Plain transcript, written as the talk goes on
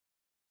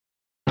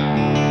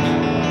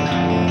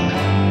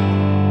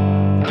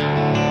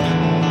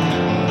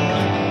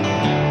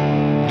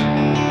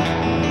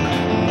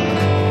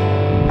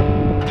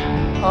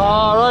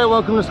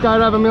welcome to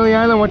Skydive Amelia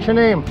Island. What's your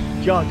name?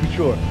 John, too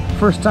short.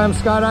 First time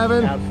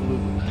skydiving?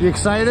 Absolutely. You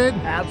excited?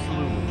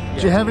 Absolutely. Yes.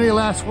 Do you have any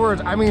last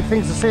words? I mean,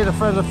 things to say to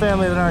friends and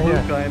family that aren't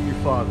Luke, here. I am your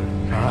father.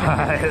 All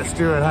right, let's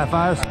do it. High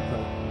fives.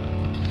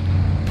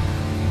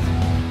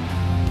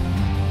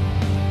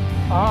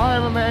 All right,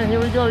 my man,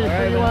 here we go. You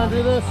sure you want to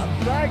do this? I'm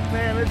psyched,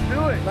 man. Let's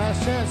do it.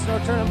 Last chance, no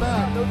turning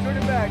back. No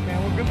turning back,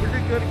 man. We're good.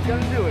 We're good.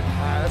 Gonna do it. All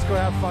right, let's go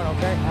have fun,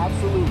 okay?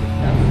 Absolutely.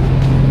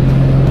 Absolutely.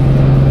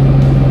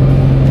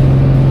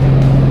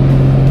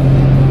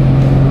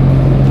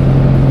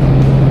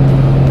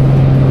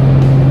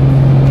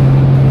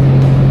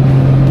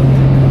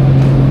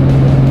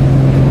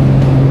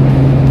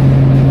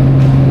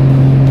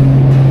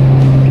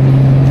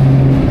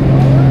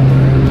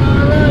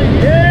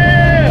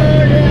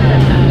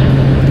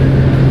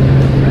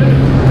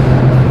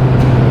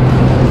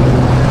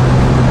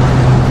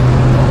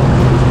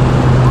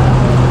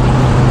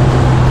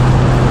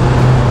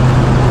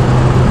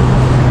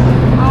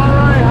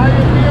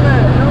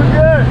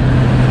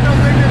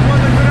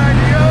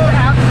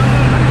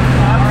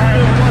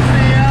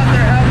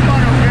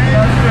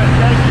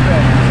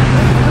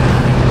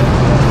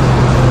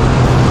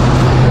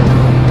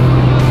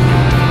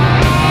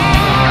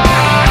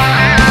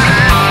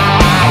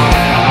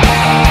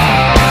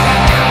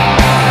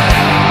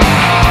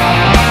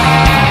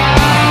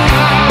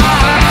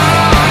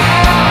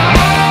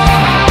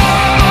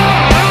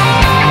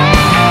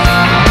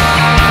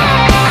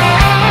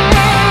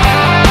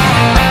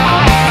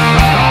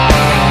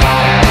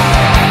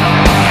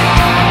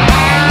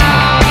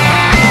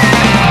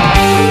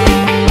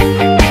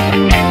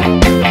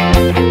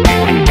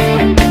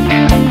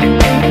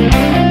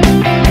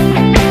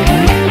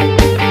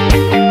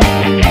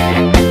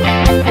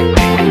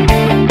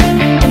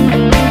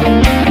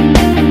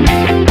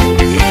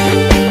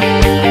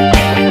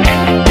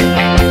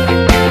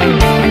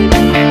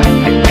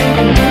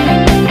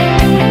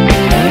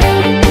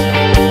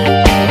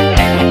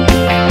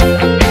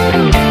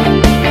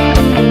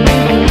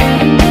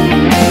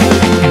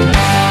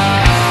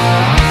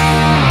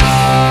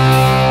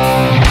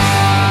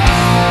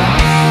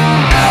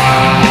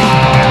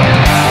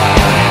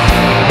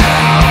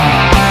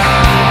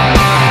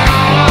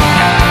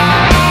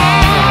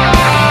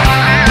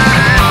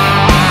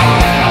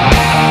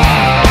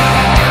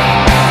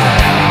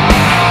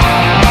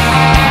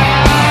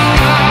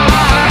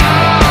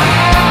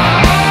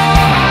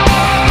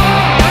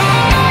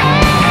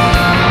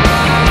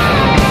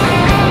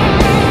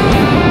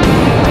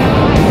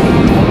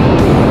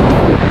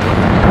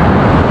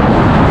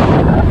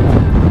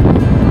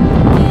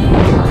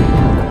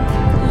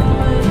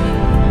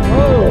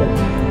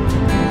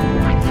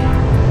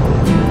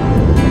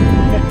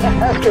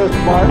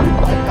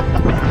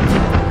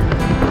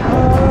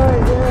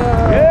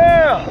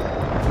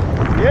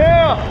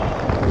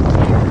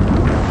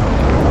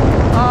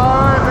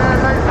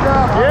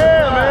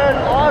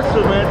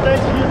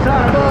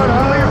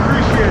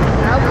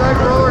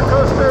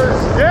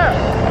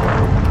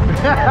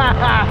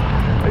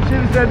 I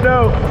should have said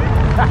no.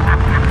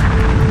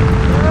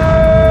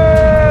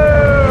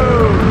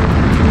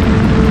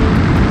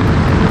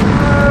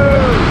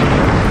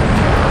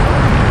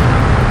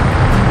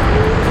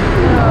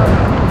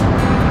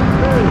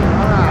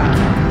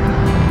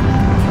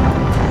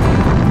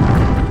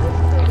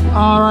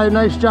 All right,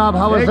 nice job.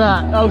 How was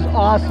that? That was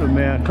awesome,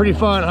 man. Pretty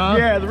fun, huh?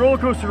 Yeah, the roller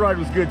coaster ride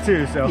was good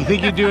too. So you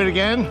think you'd do it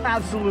again?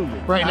 Absolutely.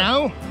 Right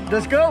now?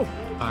 Let's go.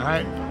 All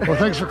right. Well,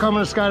 thanks for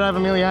coming to Skydive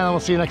Amelia Island.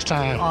 We'll see you next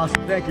time.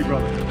 Awesome. Thank you,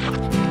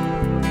 brother.